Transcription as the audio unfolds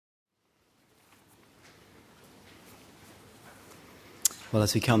Well,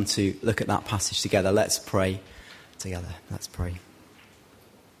 as we come to look at that passage together, let's pray together. Let's pray.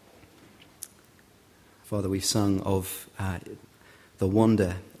 Father, we've sung of the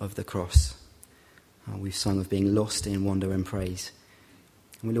wonder of the cross. We've sung of being lost in wonder and praise.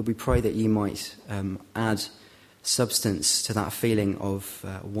 And Lord, we pray that you might add substance to that feeling of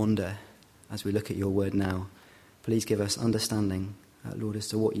wonder as we look at your word now. Please give us understanding, Lord, as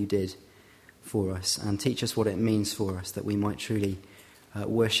to what you did for us, and teach us what it means for us that we might truly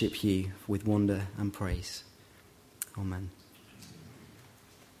worship you with wonder and praise. Amen.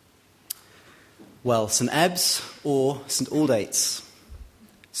 Well, St Ebbs or St Aldate's,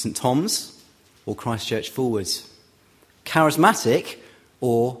 St Thomas or Christchurch Forwards, charismatic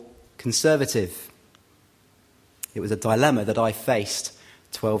or conservative. It was a dilemma that I faced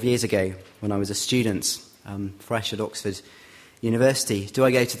 12 years ago when I was a student, fresh at Oxford University. Do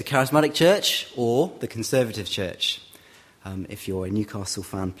I go to the charismatic church or the conservative church? If you're a Newcastle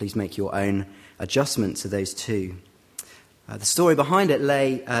fan, please make your own adjustment to those two. The story behind it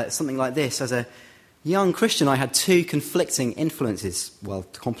lay something like this. As a young Christian, I had two conflicting influences, well,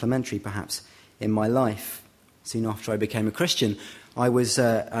 complementary perhaps, in my life. Soon after I became a Christian, I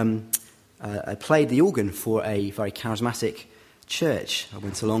played the organ for a very charismatic church. I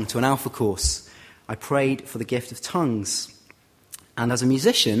went along to an Alpha course. I prayed for the gift of tongues. And as a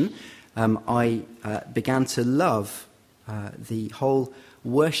musician, I began to love the whole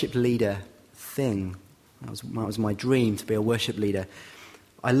worship leader thing. That was my dream, to be a worship leader.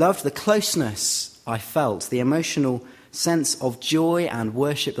 I loved the closeness I felt, the emotional sense of joy and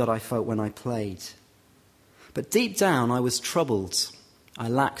worship that I felt when I played. But deep down, I was troubled. I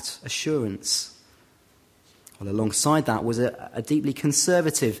lacked assurance. Well, alongside that was a deeply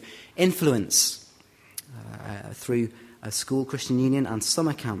conservative influence through a school, Christian Union, and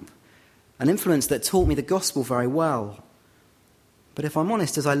summer camp. An influence that taught me the gospel very well. But if I'm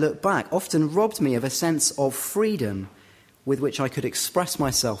honest, as I look back, often robbed me of a sense of freedom with which I could express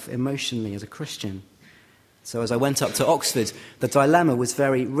myself emotionally as a Christian. So as I went up to Oxford, the dilemma was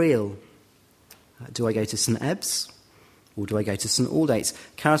very real. Do I go to St Ebbs or do I go to St Aldate's?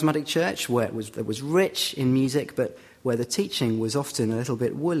 Charismatic church, where it was rich in music, but where the teaching was often a little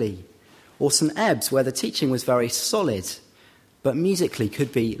bit woolly. Or St Ebbs, where the teaching was very solid, but musically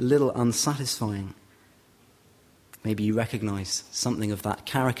could be little unsatisfying. Maybe you recognise something of that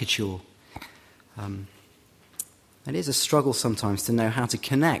caricature. It is a struggle sometimes to know how to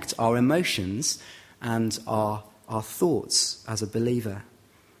connect our emotions and our thoughts as a believer.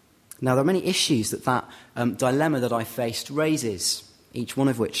 Now, there are many issues that dilemma that I faced raises, each one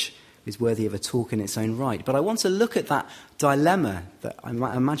of which is worthy of a talk in its own right. But I want to look at that dilemma that I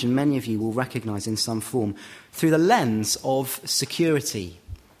imagine many of you will recognise in some form through the lens of security.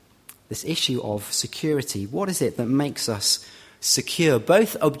 This issue of security. What is it that makes us secure,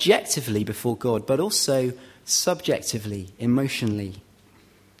 both objectively before God, but also subjectively, emotionally?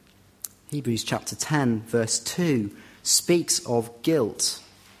 Hebrews chapter 10, verse 2, speaks of guilt.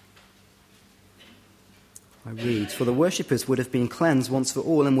 I read, "For the worshippers would have been cleansed once for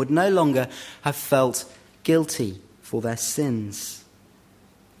all and would no longer have felt guilty for their sins."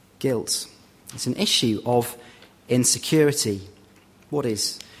 Guilt. It's an issue of insecurity. What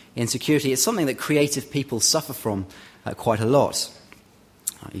is insecurity? It's something that creative people suffer from quite a lot.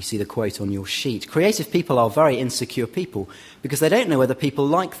 You see the quote on your sheet. Creative people are very insecure people because they don't know whether people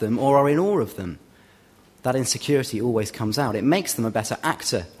like them or are in awe of them. That insecurity always comes out. It makes them a better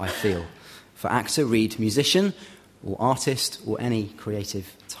actor, I feel. For actor, read musician or artist or any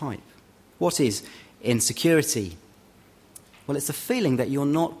creative type. What is insecurity? Well, it's the feeling that you're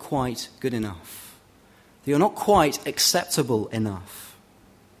not quite good enough, that you're not quite acceptable enough,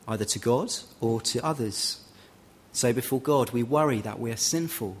 either to God or to others. So before God, we worry that we are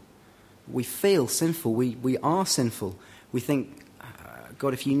sinful. We feel sinful. We are sinful. We think,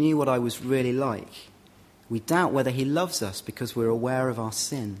 God, if you knew what I was really like. We doubt whether he loves us because we're aware of our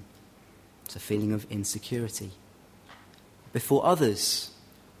sin. It's a feeling of insecurity. Before others,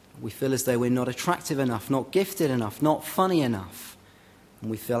 we feel as though we're not attractive enough, not gifted enough, not funny enough,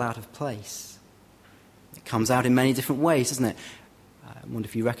 and we feel out of place. It comes out in many different ways, doesn't it? I wonder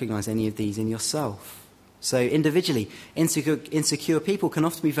if you recognise any of these in yourself. So individually, insecure people can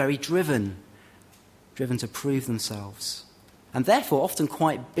often be very driven to prove themselves, and therefore often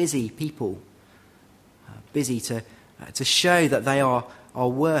quite busy people, busy to show that they are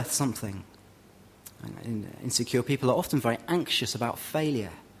worth something. And insecure people are often very anxious about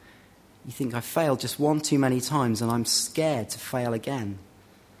failure. You think, I failed just one too many times and I'm scared to fail again.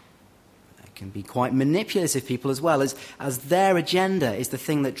 They can be quite manipulative people as well, as their agenda is the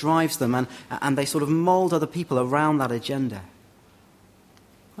thing that drives them, and they sort of mould other people around that agenda.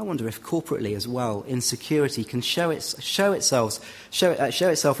 I wonder if corporately as well, insecurity can show itself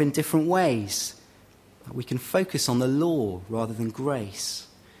in different ways. We can focus on the law rather than grace.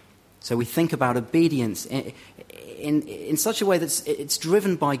 So we think about obedience in such a way that it's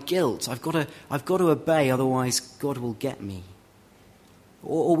driven by guilt. I've got to obey, otherwise God will get me.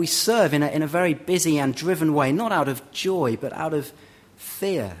 Or we serve in a very busy and driven way, not out of joy, but out of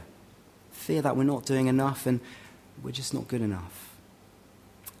fear. Fear that we're not doing enough and we're just not good enough.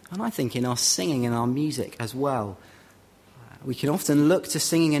 And I think in our singing and our music as well, we can often look to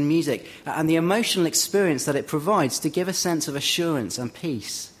singing and music and the emotional experience that it provides to give a sense of assurance and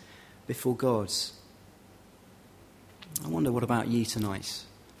peace before God. I wonder, what about you tonight?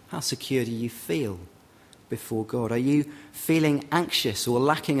 How secure do you feel before God? Are you feeling anxious or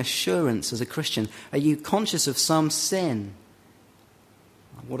lacking assurance as a Christian? Are you conscious of some sin?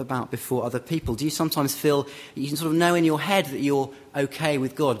 What about before other people? Do you sometimes feel, you can sort of know in your head that you're okay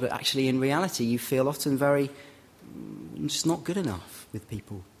with God, but actually in reality you feel often very, just not good enough with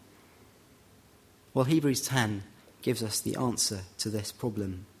people? Well, Hebrews 10 gives us the answer to this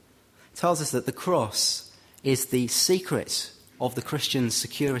problem. It tells us that the cross is the secret of the Christian's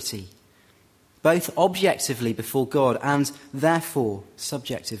security, both objectively before God and therefore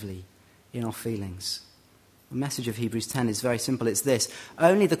subjectively in our feelings. The message of Hebrews 10 is very simple. It's this: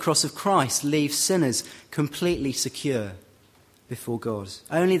 only the cross of Christ leaves sinners completely secure before God.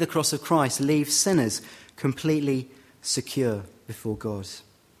 Only the cross of Christ leaves sinners completely secure before God.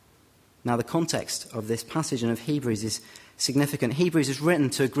 Now, the context of this passage and of Hebrews is significant. Hebrews is written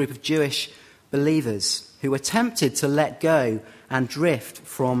to a group of Jewish believers who were tempted to let go and drift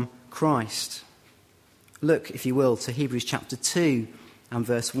from Christ. Look, if you will, to Hebrews chapter 2 and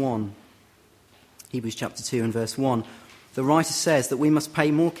verse 1. Hebrews chapter 2 and verse 1. The writer says that we must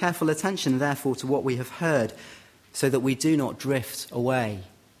pay more careful attention, therefore, to what we have heard, so that we do not drift away.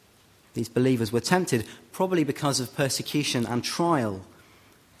 These believers were tempted, probably because of persecution and trial,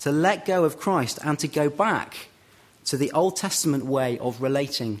 to let go of Christ and to go back to the Old Testament way of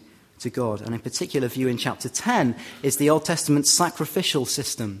relating to God. And in particular view in chapter 10 is the Old Testament sacrificial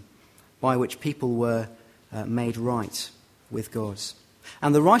system by which people were made right with God.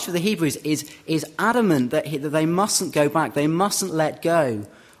 And the writer of the Hebrews is adamant that they mustn't go back, they mustn't let go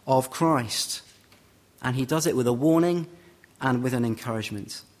of Christ. And he does it with a warning and with an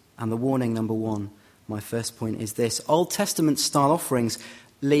encouragement. And the warning, number one, my first point, is this: Old Testament style offerings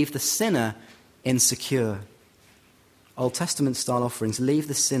leave the sinner insecure. Old Testament style offerings leave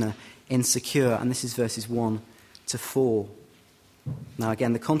the sinner insecure. And this is verses 1 to 4. Now,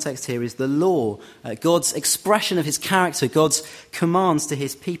 again, the context here is the law, God's expression of his character, God's commands to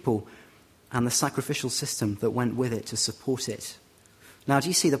his people, and the sacrificial system that went with it to support it. Now, do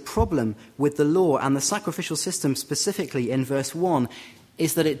you see the problem with the law and the sacrificial system specifically in verse 1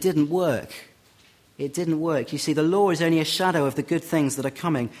 is that it didn't work. It didn't work. You see, the law is only a shadow of the good things that are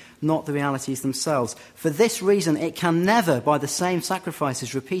coming, not the realities themselves. For this reason, it can never, by the same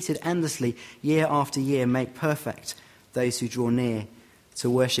sacrifices repeated endlessly year after year, make perfect those who draw near to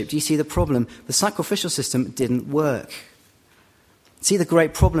worship. Do you see the problem? The sacrificial system didn't work. See the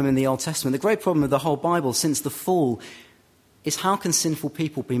great problem in the Old Testament, the great problem of the whole Bible since the fall, is how can sinful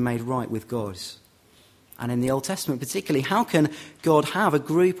people be made right with God? And in the Old Testament particularly, how can God have a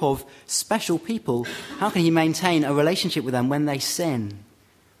group of special people, how can he maintain a relationship with them when they sin?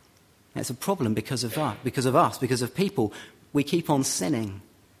 It's a problem because of us, because of people. We keep on sinning.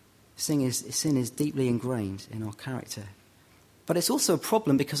 Sin is deeply ingrained in our character. But it's also a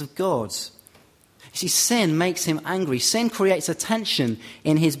problem because of God. You see, sin makes him angry. Sin creates a tension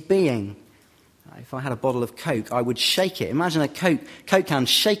in his being. If I had a bottle of Coke, I would shake it. Imagine a Coke can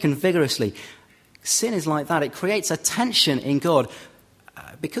shaken vigorously. Sin is like that. It creates a tension in God.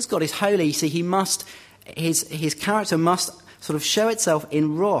 Because God is holy, you see, his character must sort of show itself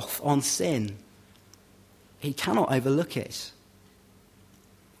in wrath on sin. He cannot overlook it.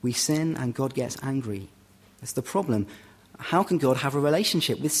 We sin and God gets angry. That's the problem. How can God have a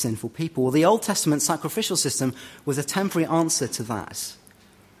relationship with sinful people? Well, the Old Testament sacrificial system was a temporary answer to that.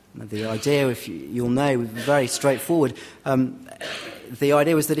 The idea, if you'll know, very straightforward. The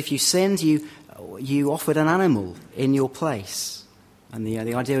idea was that if you sinned, you offered an animal in your place. And the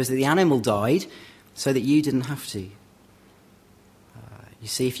idea was that the animal died so that you didn't have to. You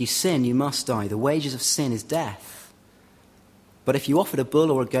see, if you sin, you must die. The wages of sin is death. But if you offered a bull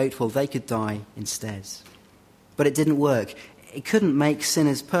or a goat, well, they could die instead. But it didn't work. It couldn't make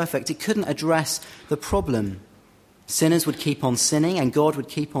sinners perfect. It couldn't address the problem. Sinners would keep on sinning and God would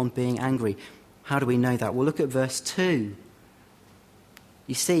keep on being angry. How do we know that? Well, look at verse 2.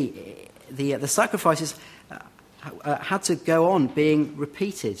 You see, the sacrifices had to go on being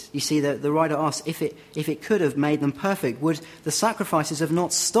repeated. You see, the writer asks, if it could have made them perfect, would the sacrifices have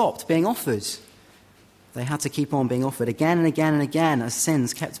not stopped being offered? They had to keep on being offered again and again and again as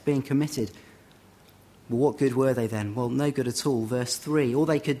sins kept being committed. Well, what good were they then? Well, no good at all. Verse 3, all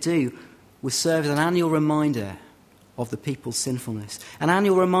they could do was serve as an annual reminder of the people's sinfulness, an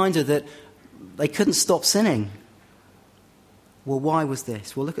annual reminder that they couldn't stop sinning. Well, why was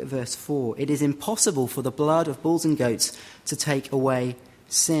this? Well, look at verse 4. It is impossible for the blood of bulls and goats to take away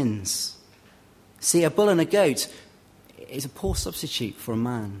sins. See, a bull and a goat is a poor substitute for a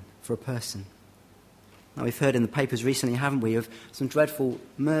man, for a person. Now, we've heard in the papers recently, haven't we, of some dreadful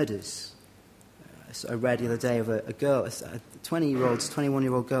murders. I read the other day of a girl, a 20-year-old,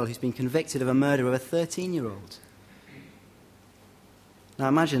 21-year-old girl who's been convicted of a murder of a 13-year-old. Now,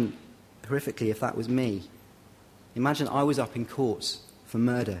 imagine, horrifically, if that was me. Imagine I was up in court for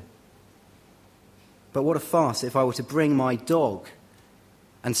murder. But what a farce if I were to bring my dog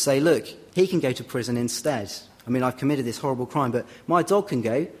and say, look, he can go to prison instead. I mean, I've committed this horrible crime, but my dog can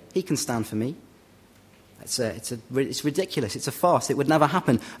go. He can stand for me. It's ridiculous. It's a farce. It would never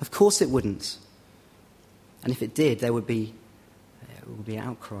happen. Of course it wouldn't. And if it did, there would be an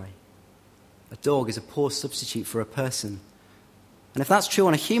outcry. A dog is a poor substitute for a person. And if that's true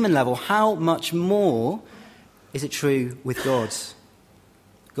on a human level, how much more is it true with God?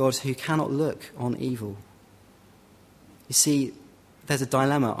 God who cannot look on evil. You see, there's a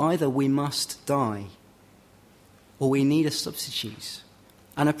dilemma. Either we must die, or we need a substitute,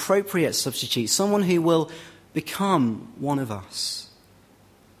 an appropriate substitute, someone who will become one of us.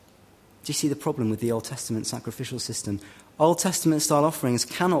 Do you see the problem with the Old Testament sacrificial system? Old Testament style offerings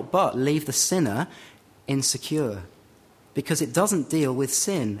cannot but leave the sinner insecure, because it doesn't deal with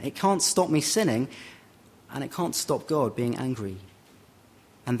sin. It can't stop me sinning, and it can't stop God being angry.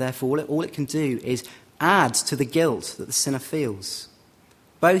 And therefore, all it can do is add to the guilt that the sinner feels.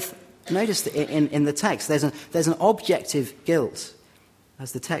 Both, notice that in the text, there's an objective guilt,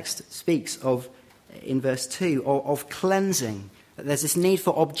 as the text speaks of in verse 2, of cleansing. There's this need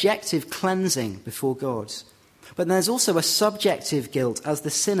for objective cleansing before God. But there's also a subjective guilt, as the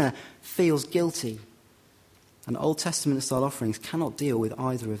sinner feels guilty. And Old Testament-style offerings cannot deal with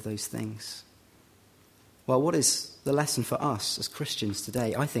either of those things. Well, what is the lesson for us as Christians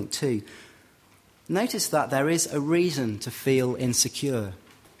today? I think too. Notice that there is a reason to feel insecure.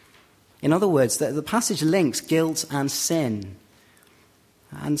 In other words, the passage links guilt and sin.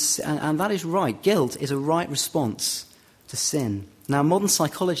 And that is right. Guilt is a right response to sin. Now, modern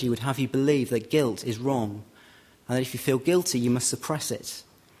psychology would have you believe that guilt is wrong, and that if you feel guilty, you must suppress it.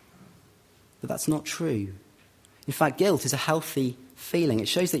 But that's not true. In fact, guilt is a healthy feeling. It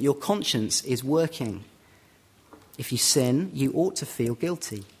shows that your conscience is working. If you sin, you ought to feel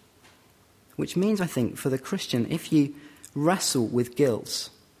guilty. Which means, I think, for the Christian, if you wrestle with guilt,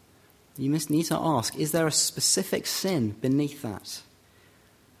 you must need to ask, is there a specific sin beneath that?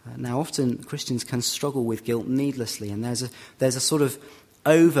 Now, often Christians can struggle with guilt needlessly, and there's a sort of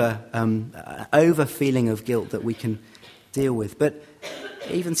over feeling of guilt that we can deal with. But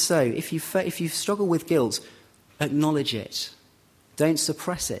even so, if you struggle with guilt, acknowledge it. Don't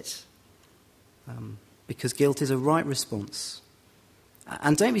suppress it, because guilt is a right response.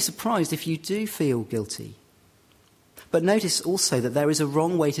 And don't be surprised if you do feel guilty. But notice also that there is a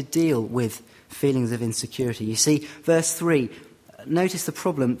wrong way to deal with feelings of insecurity. You see, verse 3, notice the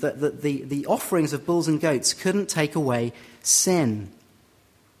problem that the offerings of bulls and goats couldn't take away sin.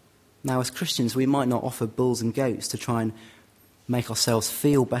 Now, as Christians, we might not offer bulls and goats to try and make ourselves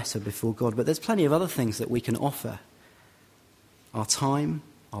feel better before God, but there's plenty of other things that we can offer. Our time,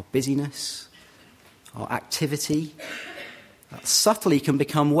 our busyness, our activity, subtly can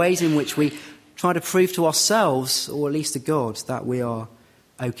become ways in which we try to prove to ourselves, or at least to God, that we are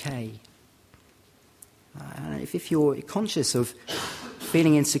okay. If you're conscious of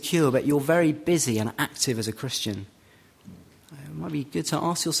feeling insecure, but you're very busy and active as a Christian, it might be good to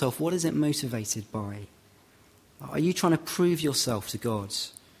ask yourself, what is it motivated by? Are you trying to prove yourself to God?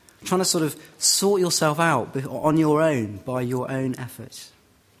 Trying to sort of sort yourself out on your own, by your own effort?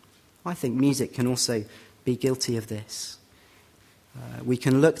 I think music can also be guilty of this. We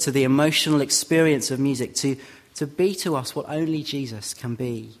can look to the emotional experience of music to be to us what only Jesus can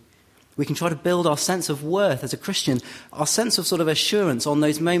be. We can try to build our sense of worth as a Christian, our sense of sort of assurance on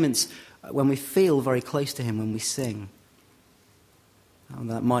those moments when we feel very close to him when we sing. And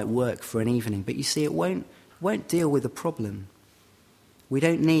that might work for an evening, but you see, it won't deal with the problem. We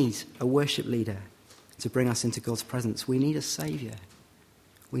don't need a worship leader to bring us into God's presence. We need a Saviour.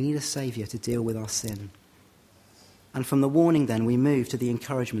 We need a Saviour to deal with our sin. And from the warning then, we move to the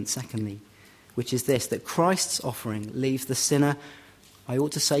encouragement, secondly. which is this, that Christ's offering leaves the sinner, I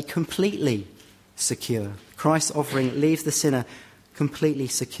ought to say, completely secure. Christ's offering leaves the sinner completely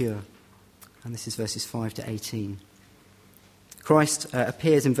secure. And this is verses 5 to 18. Christ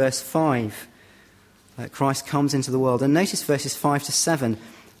appears in verse 5. Christ comes into the world. And notice verses 5 to 7,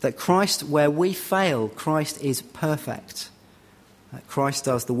 that Christ, where we fail, Christ is perfect. Christ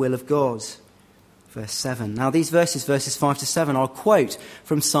does the will of God. Verse 7. Now these verses 5 to 7, are a quote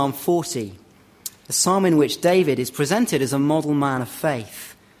from Psalm 40, a psalm in which David is presented as a model man of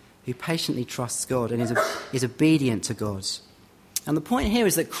faith who patiently trusts God and is obedient to God. And the point here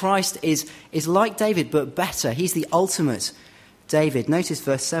is that Christ is like David, but better. He's the ultimate David. Notice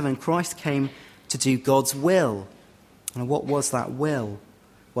verse 7, Christ came to do God's will. And what was that will?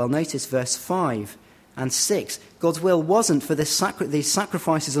 Well, notice verse 5 and 6. God's will wasn't for these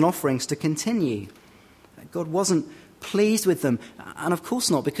sacrifices and offerings to continue. God wasn't pleased with them. And of course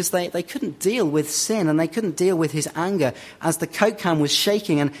not, because they couldn't deal with sin and they couldn't deal with his anger. As the Coke can was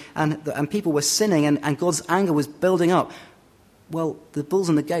shaking and people were sinning and God's anger was building up, well, the bulls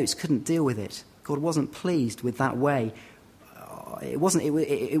and the goats couldn't deal with it. God wasn't pleased with that way. It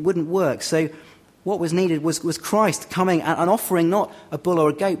wouldn't work. So what was needed was Christ coming and offering not a bull or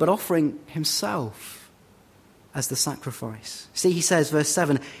a goat, but offering himself as the sacrifice. See, he says, verse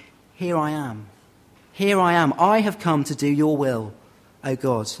 7, here I am. Here I am. I have come to do your will, O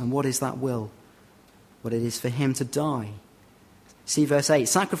God. And what is that will? Well, it is for him to die. See verse 8,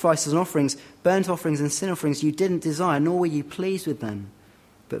 sacrifices and offerings, burnt offerings and sin offerings you didn't desire, nor were you pleased with them.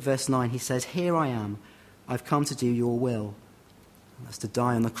 But verse 9, he says, here I am. I've come to do your will. And that's to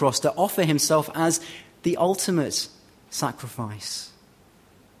die on the cross, to offer himself as the ultimate sacrifice.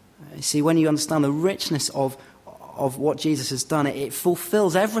 You see, when you understand the richness of what Jesus has done, it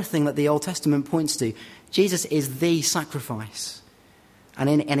fulfills everything that the Old Testament points to. Jesus is the sacrifice. And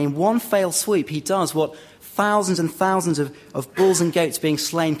in one fell swoop, he does what thousands and thousands of bulls and goats being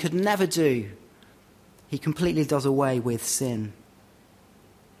slain could never do. He completely does away with sin.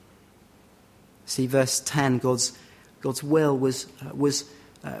 See, verse 10, God's will was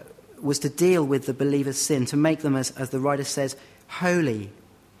to deal with the believer's sin, to make them, as the writer says, holy.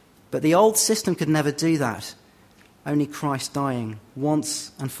 But the old system could never do that. Only Christ dying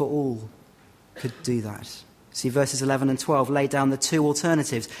once and for all could do that. See, verses 11 and 12 lay down the two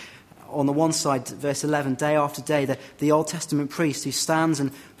alternatives. On the one side, verse 11, day after day, the Old Testament priest who stands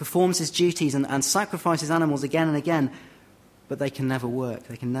and performs his duties and sacrifices animals again and again, but they can never work.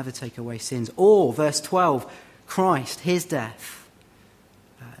 They can never take away sins. Or, verse 12, Christ, his death.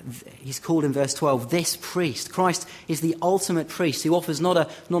 He's called in verse 12, this priest. Christ is the ultimate priest who offers not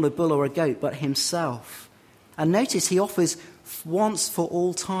a bull or a goat, but himself. And notice he offers once for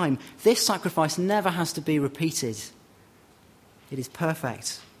all time. This sacrifice never has to be repeated. It is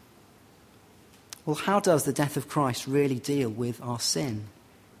perfect. Well, how does the death of Christ really deal with our sin?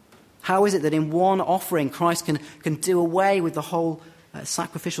 How is it that in one offering Christ can do away with the whole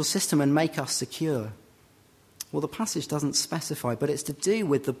sacrificial system and make us secure? Well, the passage doesn't specify, but it's to do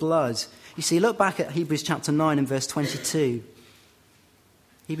with the blood. You see, look back at Hebrews chapter 9 and verse 22.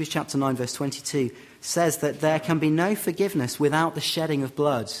 Hebrews chapter 9 verse 22 says that there can be no forgiveness without the shedding of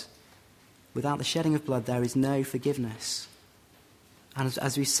blood. Without the shedding of blood, there is no forgiveness. And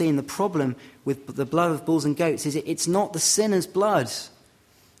as we've seen, the problem with the blood of bulls and goats is it's not the sinner's blood.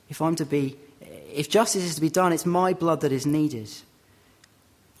 If justice is to be done, it's my blood that is needed.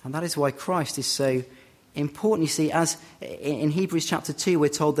 And that is why Christ is so important. You see, as in Hebrews chapter 2, we're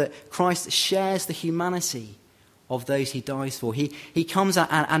told that Christ shares the humanity of those he dies for. He comes out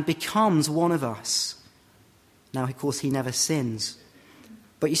and becomes one of us. Now, of course, he never sins.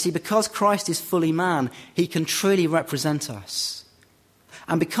 But you see, because Christ is fully man, he can truly represent us.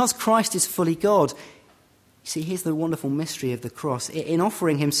 And because Christ is fully God, you see, here's the wonderful mystery of the cross. In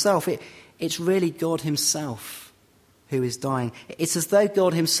offering himself, it's really God himself who is dying. It's as though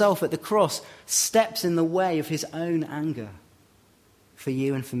God himself at the cross steps in the way of his own anger for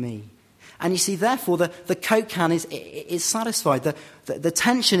you and for me. And you see, therefore, the Coke can is satisfied. The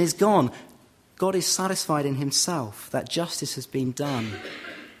tension is gone. God is satisfied in himself that justice has been done.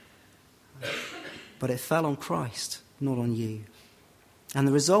 But it fell on Christ, not on you. And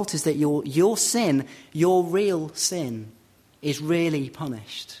the result is that your sin, your real sin, is really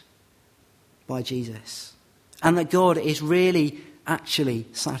punished by Jesus. And that God is really, actually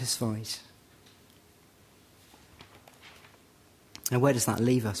satisfied. Now, where does that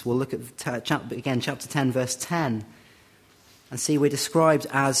leave us? We'll look at, chapter 10, verse 10, and see we're described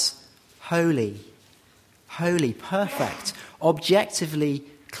as holy, perfect, objectively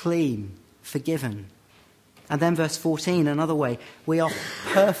clean, forgiven. And then verse 14, another way, we are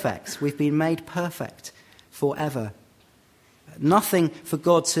perfect. We've been made perfect forever. Nothing for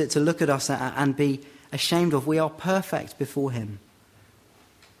God to look at us and be ashamed of. We are perfect before him.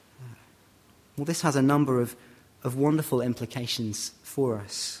 Well, this has a number of wonderful implications for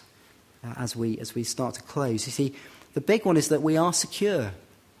us as we start to close. You see, the big one is that we are secure.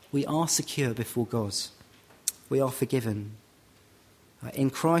 We are secure before God. We are forgiven. In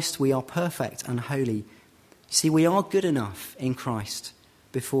Christ, we are perfect and holy. You see, we are good enough in Christ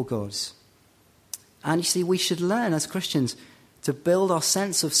before God. And you see, we should learn as Christians to build our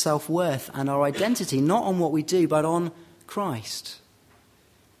sense of self-worth and our identity not on what we do, but on Christ.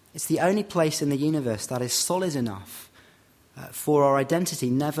 It's the only place in the universe that is solid enough for our identity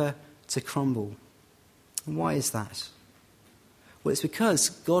never to crumble. And why is that? Well, it's because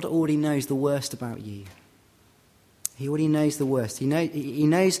God already knows the worst about you. He already knows the worst. He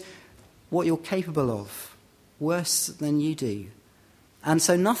knows what you're capable of, worse than you do. And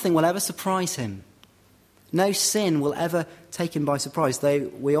so nothing will ever surprise him. No sin will ever take him by surprise, though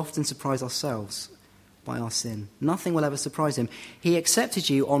we often surprise ourselves by our sin. Nothing will ever surprise him. He accepted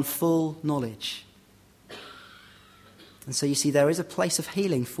you on full knowledge. And so you see, there is a place of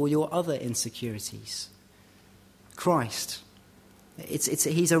healing for your other insecurities. Christ.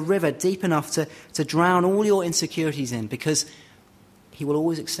 He's a river deep enough to drown all your insecurities in, because he will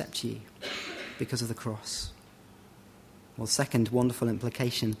always accept you because of the cross. Well, second wonderful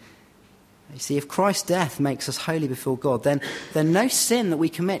implication. You see, if Christ's death makes us holy before God, then no sin that we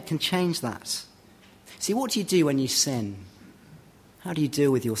commit can change that. See, what do you do when you sin? How do you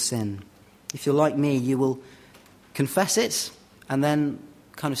deal with your sin? If you're like me, you will confess it and then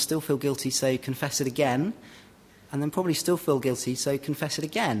kind of still feel guilty, so confess it again, and then probably still feel guilty, so confess it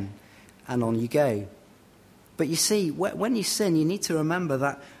again, and on you go. But you see, when you sin, you need to remember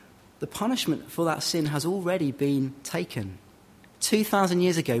that the punishment for that sin has already been taken 2,000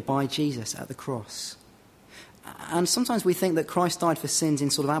 years ago by Jesus at the cross. And sometimes we think that Christ died for sins in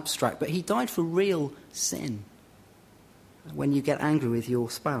sort of abstract, but he died for real sin. When you get angry with your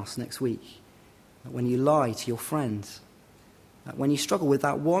spouse next week, when you lie to your friend, when you struggle with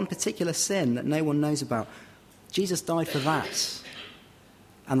that one particular sin that no one knows about, Jesus died for that.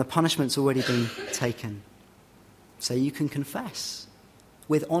 And the punishment's already been taken. So you can confess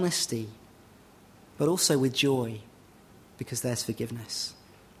with honesty, but also with joy, because there's forgiveness.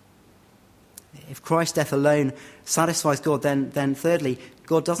 If Christ's death alone satisfies God, then thirdly,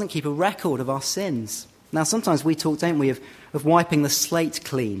 God doesn't keep a record of our sins. Now, sometimes we talk, don't we, of wiping the slate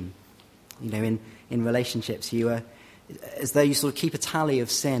clean. You know, in relationships, as though you sort of keep a tally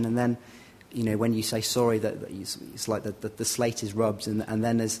of sin, and then, you know, when you say sorry, that it's like the slate is rubbed, and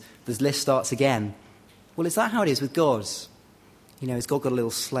then this list starts again. Well, is that how it is with God? You know, has God got a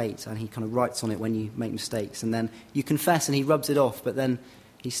little slate, and he kind of writes on it when you make mistakes, and then you confess, and he rubs it off, but then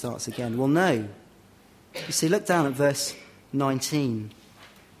he starts again? Well, no. You see, look down at verse 19.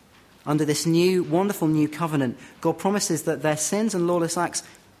 Under this new, wonderful new covenant, God promises that their sins and lawless acts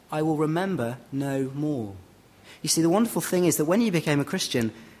I will remember no more. You see, the wonderful thing is that when you became a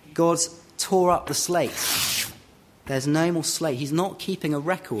Christian, God tore up the slate. There's no more slate. He's not keeping a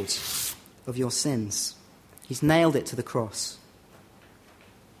record of your sins. He's nailed it to the cross.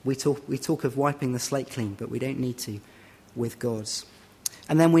 We talk of wiping the slate clean, but we don't need to with God's.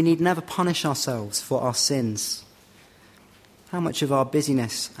 And then we need never punish ourselves for our sins. How much of our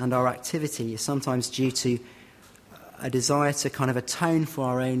busyness and our activity is sometimes due to a desire to kind of atone for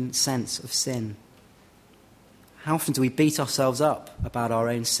our own sense of sin? How often do we beat ourselves up about our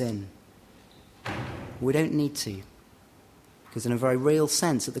own sin? We don't need to, because in a very real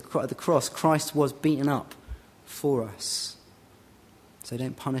sense, at the cross, Christ was beaten up for us. So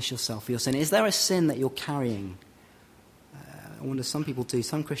don't punish yourself for your sin. Is there a sin that you're carrying? I wonder, some people do,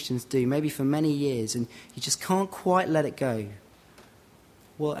 some Christians do, maybe for many years, and you just can't quite let it go.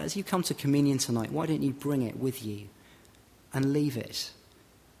 Well, as you come to communion tonight, why don't you bring it with you and leave it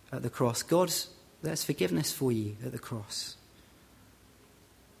at the cross? God, there's forgiveness for you at the cross.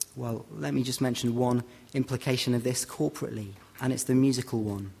 Well, let me just mention one implication of this corporately, and it's the musical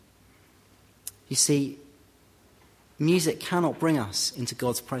one. You see, music cannot bring us into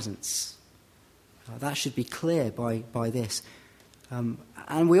God's presence. That should be clear by this.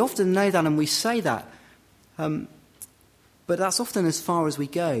 And we often know that and we say that. But that's often as far as we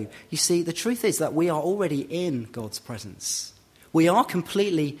go. You see, the truth is that we are already in God's presence. We are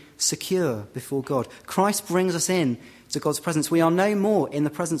completely secure before God. Christ brings us in to God's presence. We are no more in the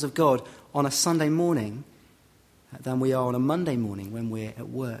presence of God on a Sunday morning than we are on a Monday morning when we're at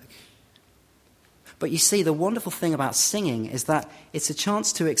work. But you see, the wonderful thing about singing is that it's a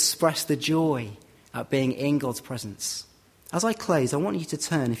chance to express the joy at being in God's presence. As I close, I want you to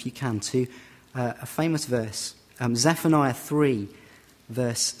turn, if you can, to a famous verse, Zephaniah 3,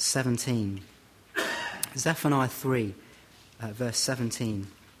 verse 17. Zephaniah 3, verse 17.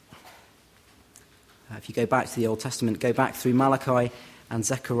 If you go back to the Old Testament, go back through Malachi and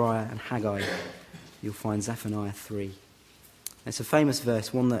Zechariah and Haggai, you'll find Zephaniah 3. It's a famous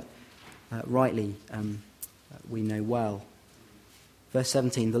verse, one that rightly we know well. Verse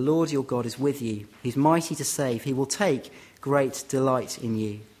 17, the Lord your God is with you. He's mighty to save. He will take great delight in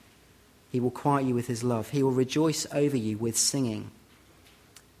you. He will quiet you with his love. He will rejoice over you with singing.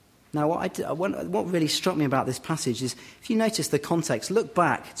 Now, what really struck me about this passage is, if you notice the context, look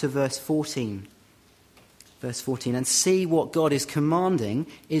back to verse 14. Verse 14, and see what God is commanding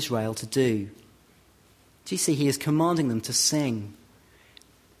Israel to do. Do you see? He is commanding them to sing.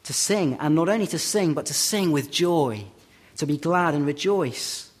 To sing, and not only to sing, but to sing with joy. To be glad and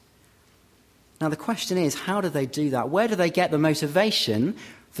rejoice. Now the question is, how do they do that? Where do they get the motivation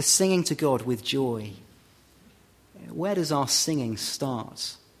for singing to God with joy? Where does our singing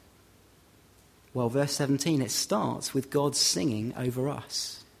start? Well, verse 17, it starts with God singing over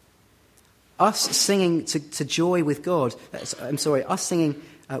us. Us singing to joy with God, us singing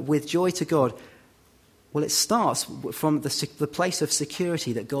with joy to God, well, it starts from the place of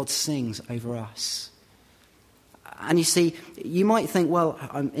security that God sings over us. And you see, you might think, well,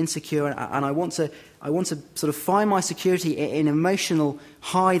 I'm insecure and I want to sort of find my security in emotional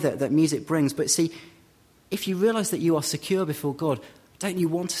high that music brings. But see, if you realize that you are secure before God, don't you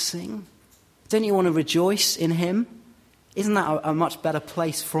want to sing? Don't you want to rejoice in him? Isn't that a much better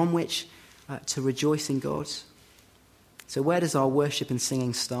place from which to rejoice in God? So where does our worship and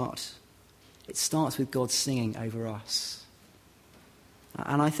singing start? It starts with God singing over us.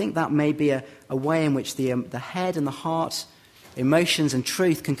 And I think that may be a way in which the head and the heart, emotions and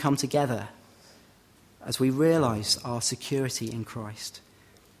truth can come together as we realize our security in Christ.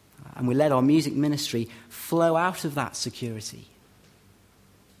 And we let our music ministry flow out of that security.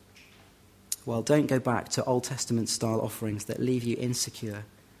 Well, don't go back to Old Testament style offerings that leave you insecure.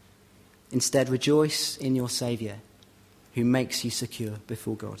 Instead, rejoice in your Saviour, who makes you secure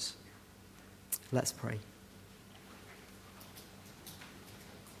before God. Let's pray.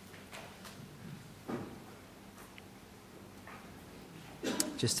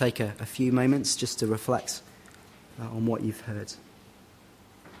 Just take a few moments just to reflect on what you've heard.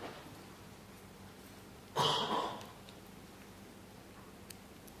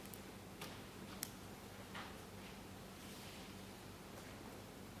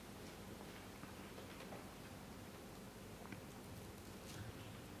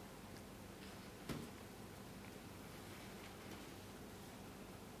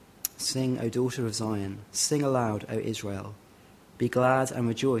 Sing, O daughter of Zion. Sing aloud, O Israel. Be glad and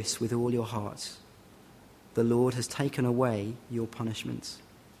rejoice with all your heart. The Lord has taken away your punishment.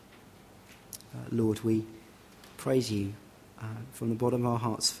 Lord, we praise you from the bottom of our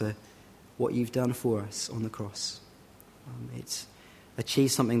hearts for what you've done for us on the cross. It's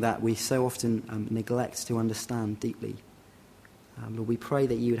achieved something that we so often neglect to understand deeply. Lord, we pray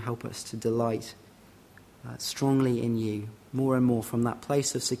that you would help us to delight strongly in you, more and more from that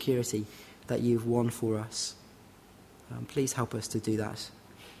place of security that you've won for us. Please help us to do that,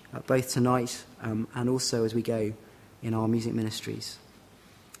 both tonight and also as we go in our music ministries.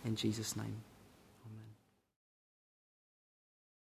 In Jesus' name.